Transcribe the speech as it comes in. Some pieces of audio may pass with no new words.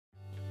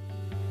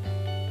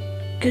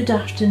Good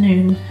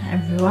afternoon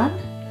everyone.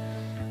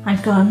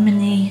 I've got a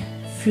mini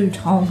food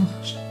haul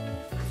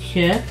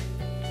here,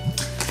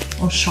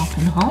 or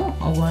shopping haul,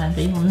 or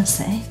whatever you want to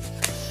say.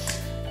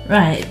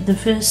 Right, the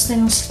first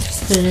things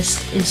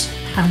first is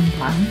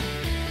Poundland.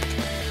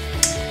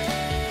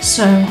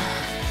 So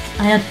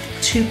I had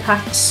 2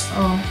 packs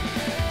of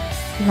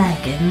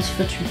leggings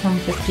for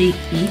 £2.50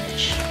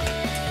 each.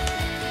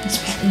 Let's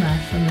put them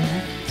there for a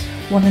minute.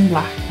 One in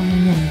black, one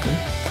in navy.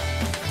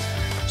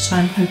 So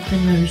I'm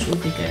hoping those will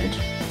be good.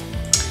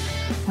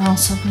 What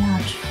else have we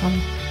had from?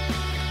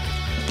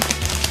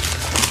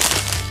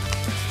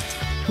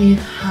 We've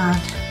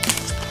had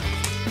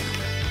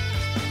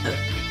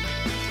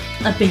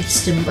a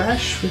basting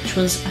brush, which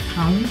was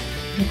 £1.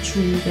 Looks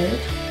really good.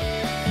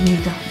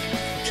 Need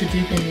to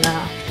do bigger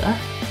after.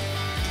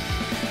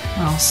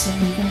 What else have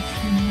we got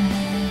from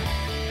there?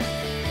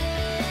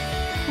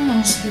 What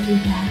else did we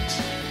get?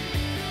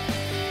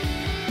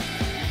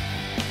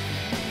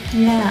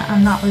 Yeah,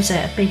 and that was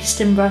it. A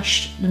basting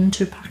brush and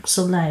 2 packs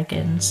of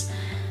leggings.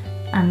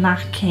 And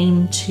that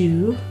came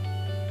to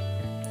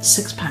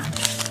 £6.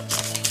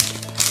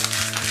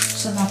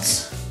 So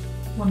that's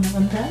one of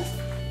them there.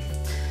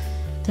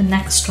 The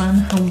next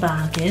one, Home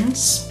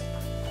Bargains.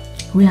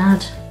 We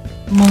had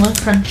Muller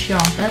Crunch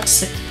Yogurt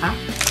 6-pack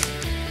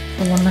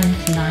for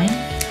 £1.99.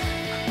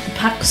 The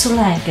packs of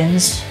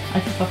leggings, I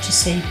forgot to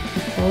say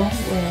before,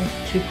 were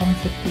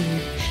 £2.50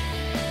 each.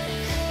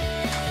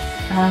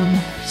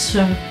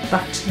 So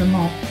back to the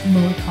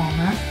Muller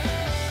corner.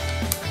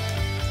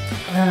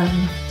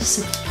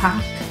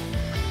 6-pack,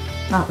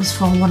 that was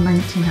for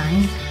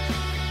 £1.99.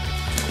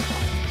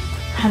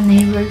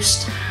 Honey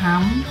roast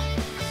ham,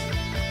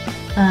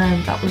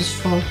 that was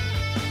for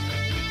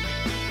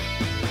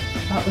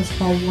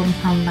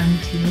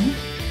 £1.19.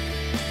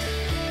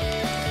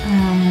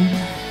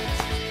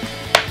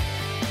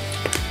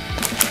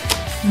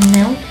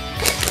 Milk,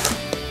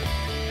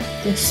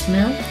 this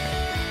milk,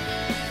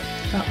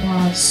 that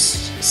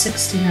was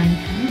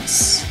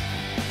 69p.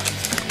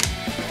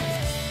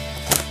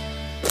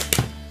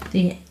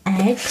 The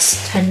eggs,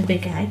 10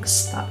 big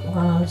eggs, that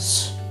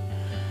was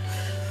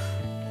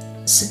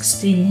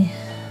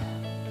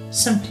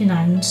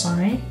 79,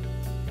 sorry.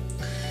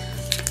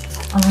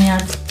 And we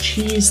had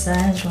cheese there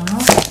as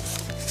well,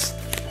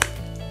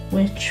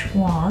 which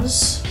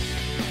was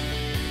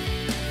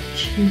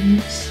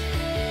cheese,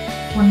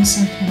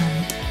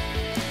 £1.79.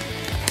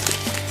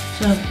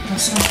 So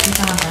that's not too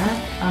bad there,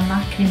 and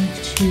that came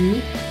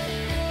to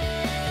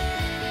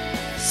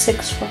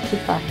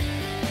 £6.45.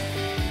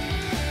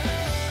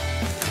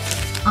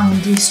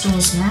 Aldi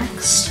stores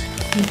next.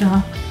 We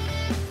got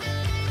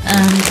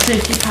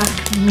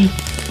 30-pack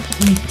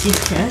meaty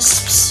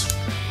crisps.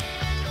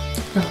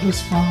 That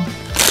was for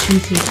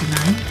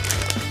 £2.39.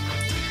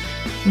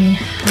 We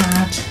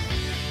had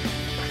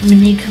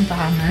mini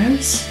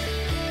cabanos.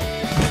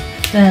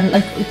 They're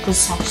like little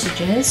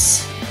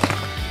sausages.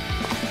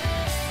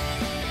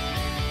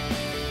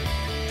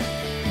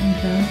 There we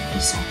go, the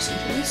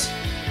sausages.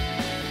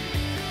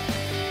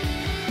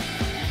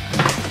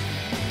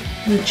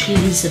 The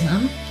cheese in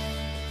them.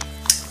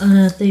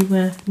 They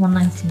were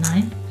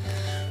 £1.99.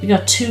 We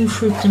got 2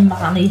 fruit and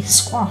barley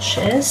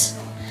squashes.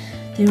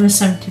 They were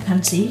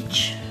 70p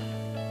each.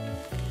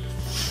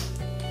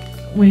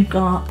 We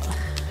got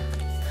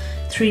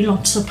 3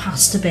 lots of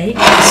pasta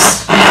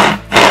bakes,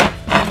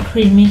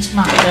 creamy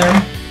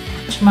tomato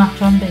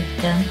and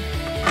bacon,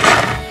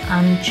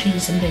 and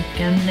cheese and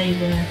bacon. They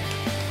were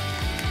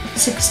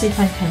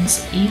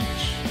 65p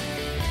each.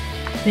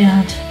 We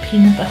had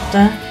peanut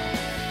butter,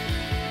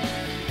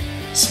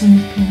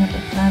 smooth peanut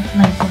butter,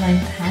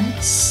 99p.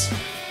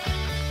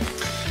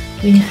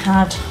 We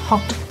had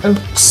hot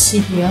oat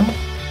cereal.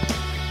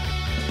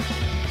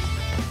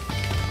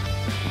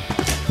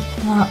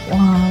 That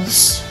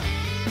was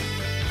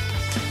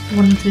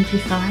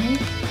 £1.35.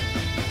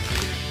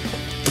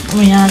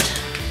 We had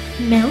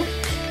milk.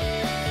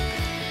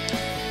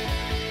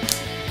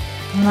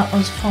 And that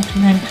was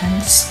 49p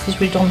because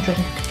we don't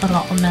drink a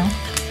lot of milk.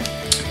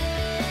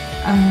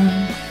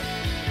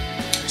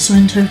 So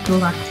in total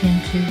that came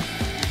to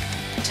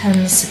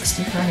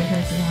 £10.65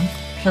 everyone,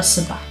 plus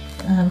a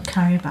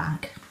carry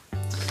bag.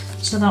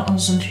 So that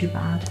wasn't too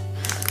bad.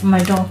 My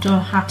daughter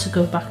had to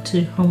go back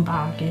to Home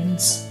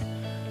Bargains,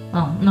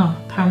 well no,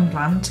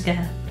 Poundland, to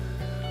get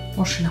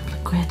washing up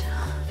liquid.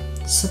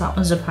 So that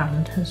was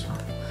 £1 as well.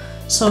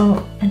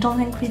 So I don't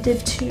think we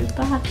did too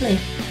badly.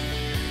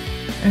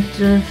 Out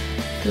of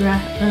all of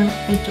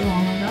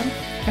them,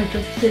 out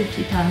of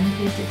 £30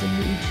 we didn't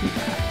do too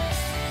bad.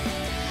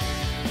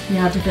 We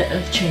had a bit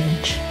of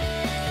change.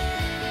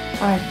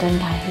 Alright then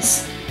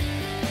guys,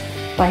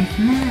 bye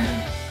for now.